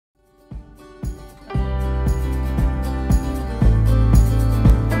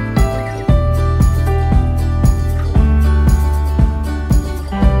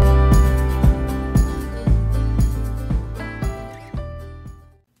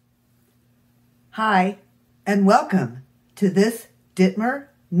Hi, and welcome to this Dittmer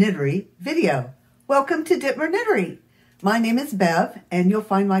Knittery video. Welcome to Dittmer Knittery. My name is Bev, and you'll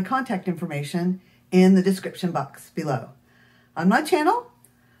find my contact information in the description box below. On my channel,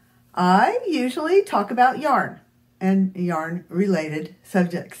 I usually talk about yarn and yarn-related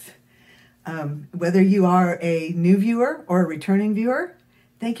subjects. Whether you are a new viewer or a returning viewer,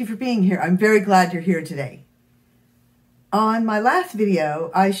 thank you for being here. I'm very glad you're here today. On my last video,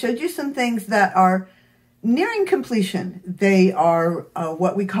 I showed you some things that are nearing completion. They are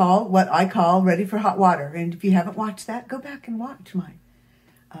what I call ready for hot water. And if you haven't watched that, go back and watch my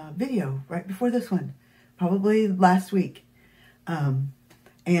video right before this one, probably last week. And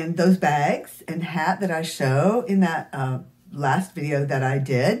those bags and hat that I show in that last video that I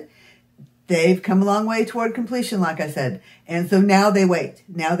did, they've come a long way toward completion, like I said. And so now they wait.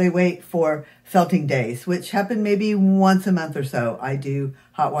 Now they wait for felting days, which happen maybe once a month or so. I do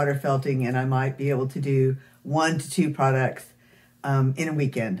hot water felting, and I might be able to do 1 to 2 products in a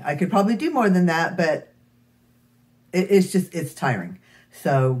weekend. I could probably do more than that, but it's tiring.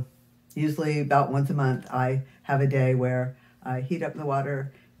 So usually about once a month, I have a day where I heat up the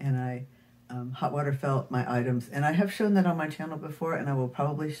water and I hot water felt my items. And I have shown that on my channel before, and I will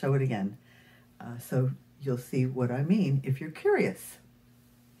probably show it again. So you'll see what I mean if you're curious.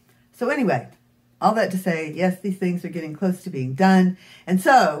 So anyway, all that to say, yes, these things are getting close to being done. And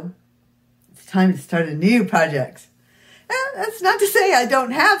so it's time to start a new project. That's not to say I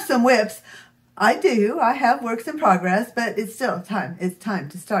don't have some whips. I do. I have works in progress, but it's still time. It's time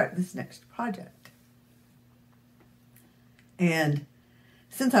to start this next project. And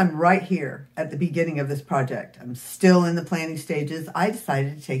since I'm right here at the beginning of this project, I'm still in the planning stages, I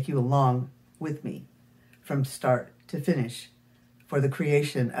decided to take you along with me from start to finish for the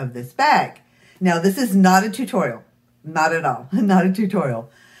creation of this bag. Now, this is not a tutorial, not at all, not a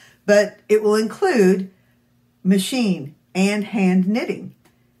tutorial, but it will include machine and hand knitting,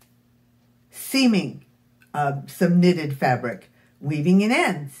 seaming some knitted fabric, weaving in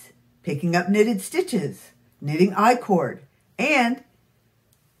ends, picking up knitted stitches, knitting I-cord, and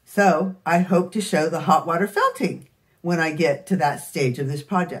so I hope to show the hot water felting when I get to that stage of this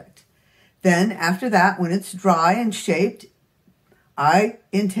project. Then after that, when it's dry and shaped, I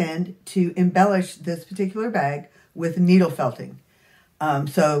intend to embellish this particular bag with needle felting.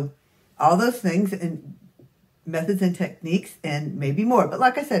 So all those things and methods and techniques and maybe more. But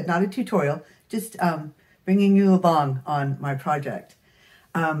like I said, not a tutorial, just bringing you along on my project.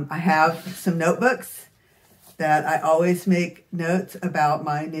 I have some notebooks that I always make notes about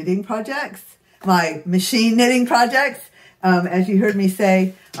my knitting projects, my machine knitting projects. As you heard me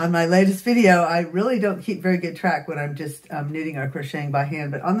say on my latest video, I really don't keep very good track when I'm just knitting or crocheting by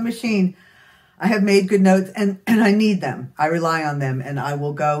hand. But on the machine, I have made good notes, and I need them. I rely on them, and I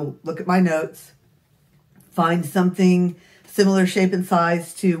will go look at my notes, find something similar shape and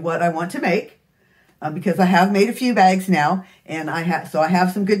size to what I want to make, because I have made a few bags now, and I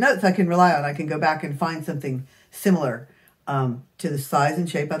have some good notes I can rely on. I can go back and find something similar to the size and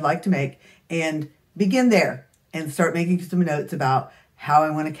shape I'd like to make, and begin there. And start making some notes about how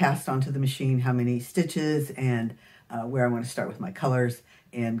I want to cast onto the machine, how many stitches, and where I want to start with my colors,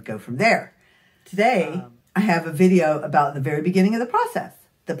 and go from there. Today, I have a video about the very beginning of the process,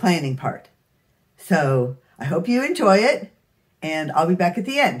 the planning part. So I hope you enjoy it, and I'll be back at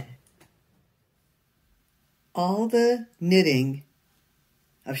the end. All the knitting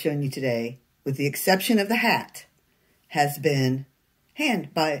I've shown you today, with the exception of the hat, has been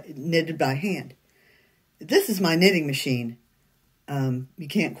knitted by hand. This is my knitting machine. You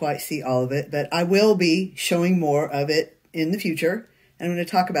can't quite see all of it, but I will be showing more of it in the future. And I'm going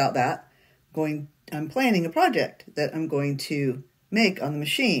to talk about that. I'm planning a project that I'm going to make on the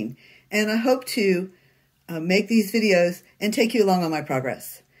machine. And I hope to make these videos and take you along on my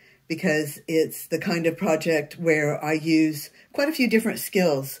progress, because it's the kind of project where I use quite a few different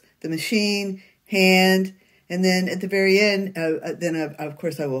skills. The machine, hand, and then at the very end, of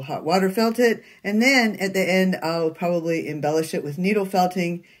course, I will hot water felt it. And then at the end, I'll probably embellish it with needle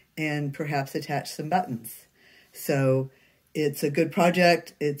felting and perhaps attach some buttons. So it's a good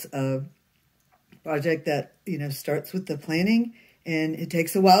project. It's a project that, starts with the planning, and it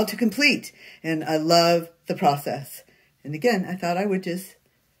takes a while to complete. And I love the process. And again, I thought I would just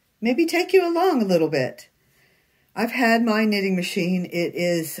maybe take you along a little bit. I've had my knitting machine. It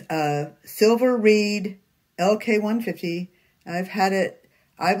is a Silver Reed LK150. I've had it,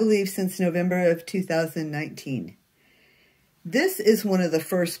 I believe, since November of 2019. This is one of the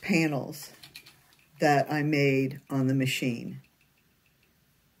first panels that I made on the machine.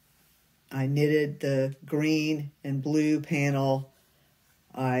 I knitted the green and blue panel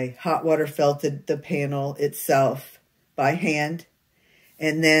I hot water felted the panel itself by hand,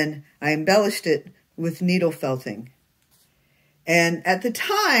 and then I embellished it with needle felting. And at the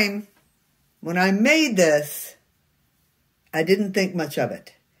time, when I made this, I didn't think much of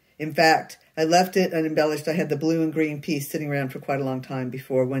it. In fact, I left it unembellished. I had the blue and green piece sitting around for quite a long time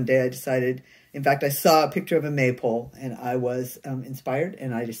before one day I decided, in fact, I saw a picture of a maypole and I was inspired,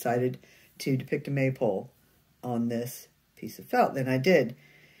 and I decided to depict a maypole on this piece of felt. And I did.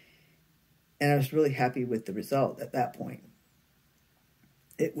 And I was really happy with the result at that point.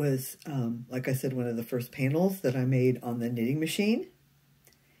 It was, like I said, one of the first panels that I made on the knitting machine.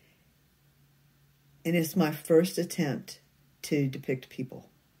 And it's my first attempt to depict people.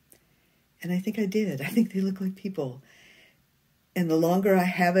 And I think I did. I think they look like people. And the longer I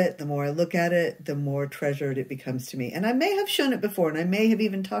have it, the more I look at it, the more treasured it becomes to me. And I may have shown it before, and I may have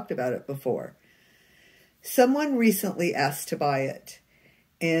even talked about it before. Someone recently asked to buy it,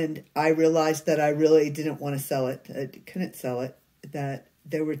 and I realized that I really didn't want to sell it. I couldn't sell it, that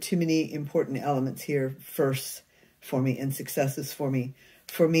there were too many important elements here, firsts for me and successes for me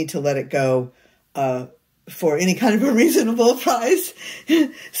to let it go for any kind of a reasonable price.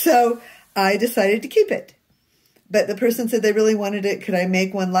 So I decided to keep it. But the person said they really wanted it. Could I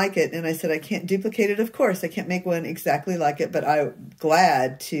make one like it? And I said, I can't duplicate it, of course. I can't make one exactly like it, but I'm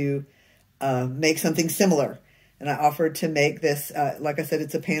glad to make something similar. And I offered to make this, like I said,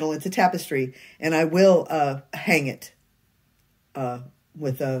 it's a panel, it's a tapestry, and I will hang it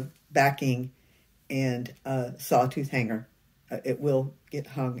with a backing and a sawtooth hanger. It will get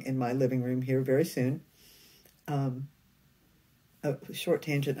hung in my living room here very soon. A short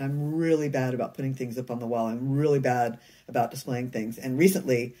tangent, I'm really bad about putting things up on the wall. I'm really bad about displaying things. And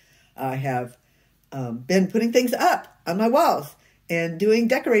recently I have been putting things up on my walls and doing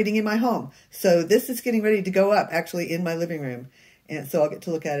decorating in my home. So this is getting ready to go up actually in my living room. And so I'll get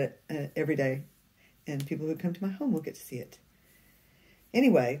to look at it every day. And people who come to my home will get to see it.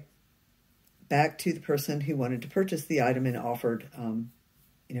 Anyway, back to the person who wanted to purchase the item and offered,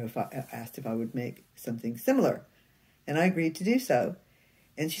 if I asked if I would make something similar. And I agreed to do so.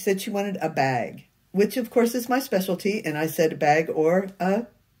 And she said she wanted a bag, which of course is my specialty. And I said a bag or a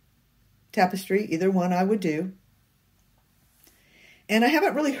tapestry, either one I would do. And I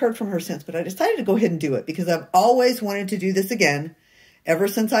haven't really heard from her since, but I decided to go ahead and do it because I've always wanted to do this again. Ever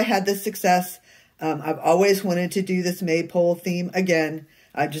since I had this success, I've always wanted to do this maypole theme again.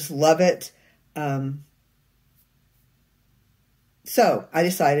 I just love it. So I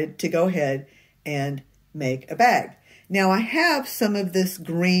decided to go ahead and make a bag. Now I have some of this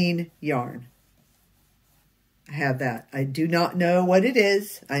green yarn. I have that. I do not know what it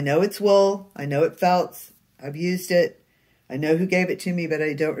is. I know it's wool. I know it felts. I've used it. I know who gave it to me, but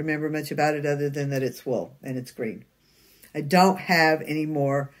I don't remember much about it other than that it's wool and it's green. I don't have any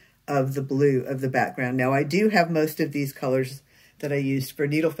more of the blue of the background. Now I do have most of these colors that I used for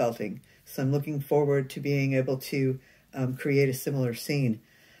needle felting. So I'm looking forward to being able to create a similar scene.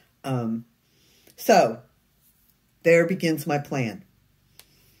 So there begins my plan.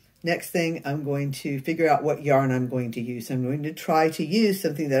 Next thing, I'm going to figure out what yarn I'm going to use. I'm going to try to use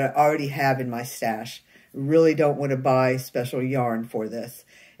something that I already have in my stash. Really don't want to buy special yarn for this.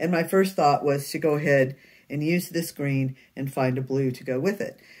 And my first thought was to go ahead and use this green and find a blue to go with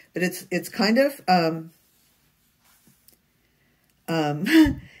it. But it's kind of,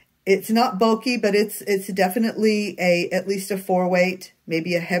 it's not bulky, but it's definitely at least a 4 weight,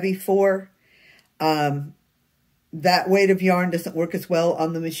 maybe a heavy 4. That weight of yarn doesn't work as well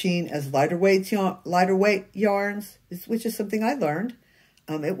on the machine as lighter weight yarns, which is something I learned.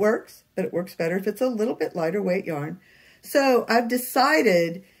 It works, but it works better if it's a little bit lighter weight yarn. So I've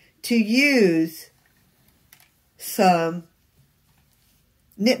decided to use some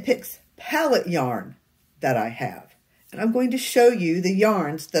Knit Picks palette yarn that I have. And I'm going to show you the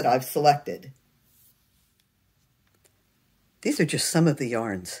yarns that I've selected. These are just some of the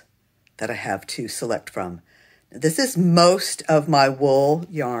yarns that I have to select from. This is most of my wool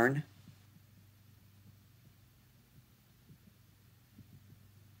yarn.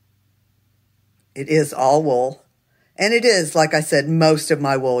 It is all wool. And it is, like I said, most of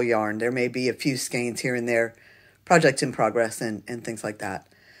my wool yarn. There may be a few skeins here and there, project in progress and things like that.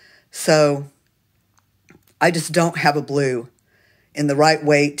 So I just don't have a blue in the right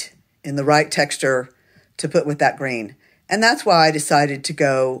weight, in the right texture to put with that green. And that's why I decided to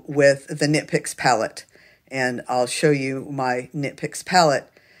go with the Knit Picks palette. And I'll show you my Knit Picks palette.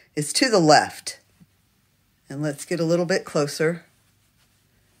 It's to the left. And let's get a little bit closer.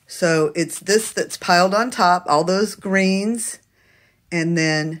 So it's this that's piled on top, all those greens, and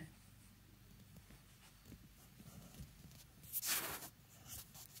then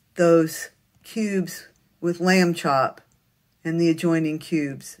those cubes with lamb chop and the adjoining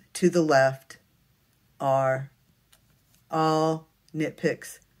cubes to the left are all Knit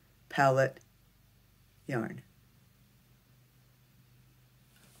Picks palette yarn.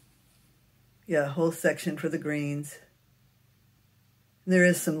 Yeah, a whole section for the greens. There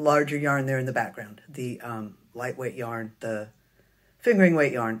is some larger yarn there in the background. The lightweight yarn, the fingering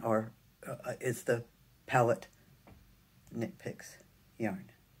weight yarn, or is the palette Knit Picks yarn.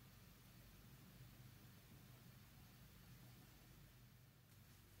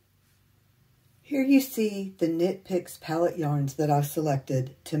 Here you see the Knit Picks palette yarns that I've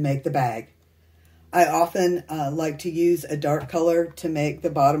selected to make the bag. I often like to use a dark color to make the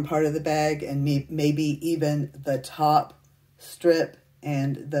bottom part of the bag and maybe even the top strip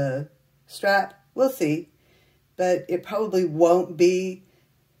and the strap. We'll see. But it probably won't be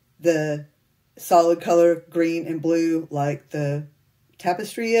the solid color green and blue like the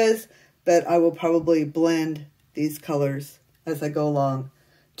tapestry is, but I will probably blend these colors as I go along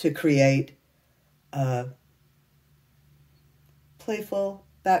to create a playful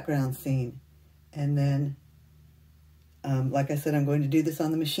background scene. And then, like I said, I'm going to do this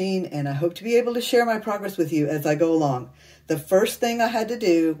on the machine, and I hope to be able to share my progress with you as I go along. The first thing I had to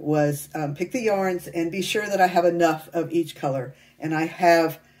do was pick the yarns and be sure that I have enough of each color. And I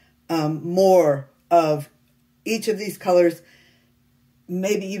have more of each of these colors,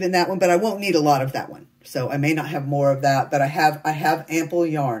 maybe even that one, but I won't need a lot of that one. So I may not have more of that, but I have ample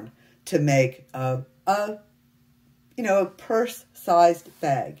yarn to make a purse-sized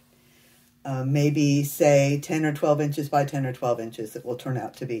bag. Maybe say 10 or 12 inches by 10 or 12 inches it will turn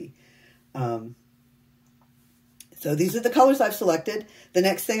out to be. So these are the colors I've selected. The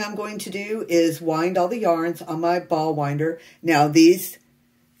next thing I'm going to do is wind all the yarns on my ball winder. Now these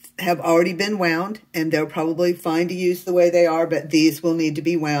have already been wound and they're probably fine to use the way they are, but these will need to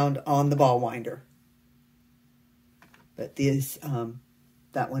be wound on the ball winder. But these,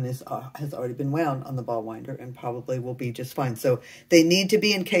 that one has already been wound on the ball winder and probably will be just fine. So they need to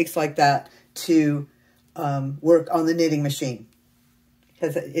be in cakes like that to work on the knitting machine,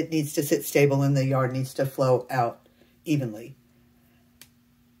 because it needs to sit stable and the yarn needs to flow out evenly.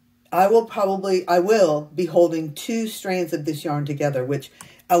 I will be holding 2 strands of this yarn together, which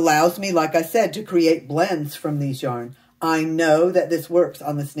allows me, like I said, to create blends from these yarn. I know that this works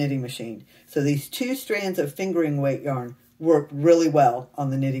on this knitting machine. So these 2 strands of fingering weight yarn work really well on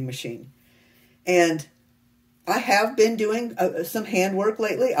the knitting machine. And I have been doing some hand work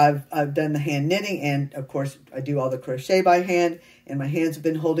lately. I've done the hand knitting, and of course I do all the crochet by hand, and my hands have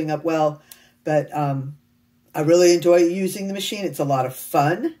been holding up well. But I really enjoy using the machine. It's a lot of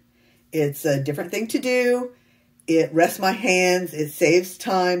fun. It's a different thing to do. It rests my hands, it saves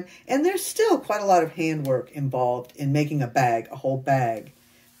time, and there's still quite a lot of hand work involved in making a bag, a whole bag.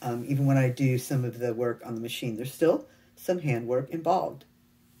 Even when I do some of the work on the machine, there's still some hand work involved.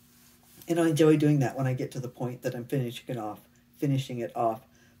 And I enjoy doing that when I get to the point that I'm finishing it off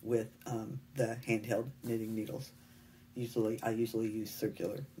with the handheld knitting needles. I usually use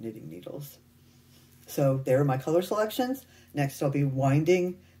circular knitting needles. So there are my color selections. Next I'll be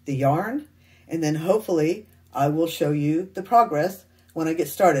winding the yarn, and then hopefully I will show you the progress when I get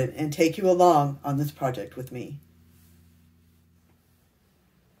started and take you along on this project with me.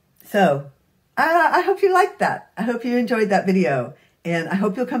 So I hope you liked that. I hope you enjoyed that video, and I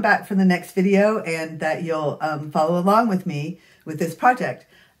hope you'll come back for the next video and that you'll follow along with me with this project.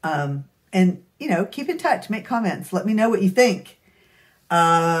 And, keep in touch, make comments, let me know what you think.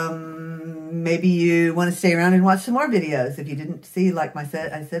 Maybe you want to stay around and watch some more videos. If you didn't see, like I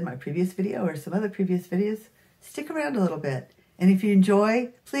said, my previous video or some other previous videos, stick around a little bit. And if you enjoy,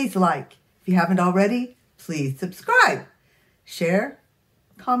 please like. If you haven't already, please subscribe, share,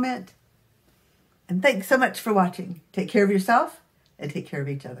 comment. And thanks so much for watching. Take care of yourself and take care of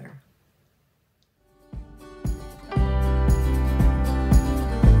each other.